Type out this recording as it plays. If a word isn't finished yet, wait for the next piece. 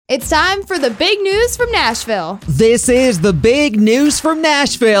It's time for the big news from Nashville. This is the big news from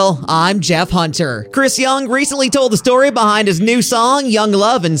Nashville. I'm Jeff Hunter. Chris Young recently told the story behind his new song, Young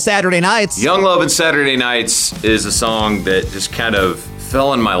Love and Saturday Nights. Young Love and Saturday Nights is a song that just kind of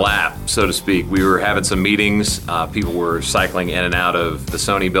fell in my lap, so to speak. We were having some meetings. People were cycling in and out of the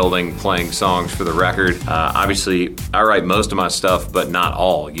Sony building playing songs for the record. Obviously, I write most of my stuff, but not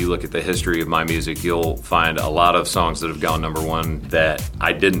all. You look at the history of my music, you'll find a lot of songs that have gone number one that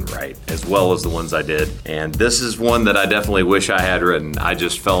I didn't write, as well as the ones I did. And this is one that I definitely wish I had written. I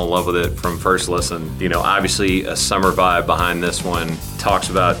just fell in love with it from first listen. You know, obviously a summer vibe behind this one talks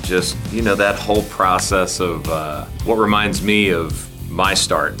about just, that whole process of what reminds me of my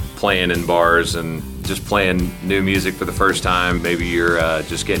start playing in bars and just playing new music for the first time. Maybe you're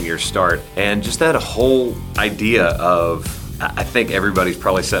just getting your start, and just that whole idea of, I think everybody's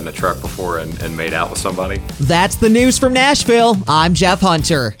probably sat in a truck before and made out with somebody. That's the news from Nashville. I'm Jeff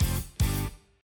Hunter.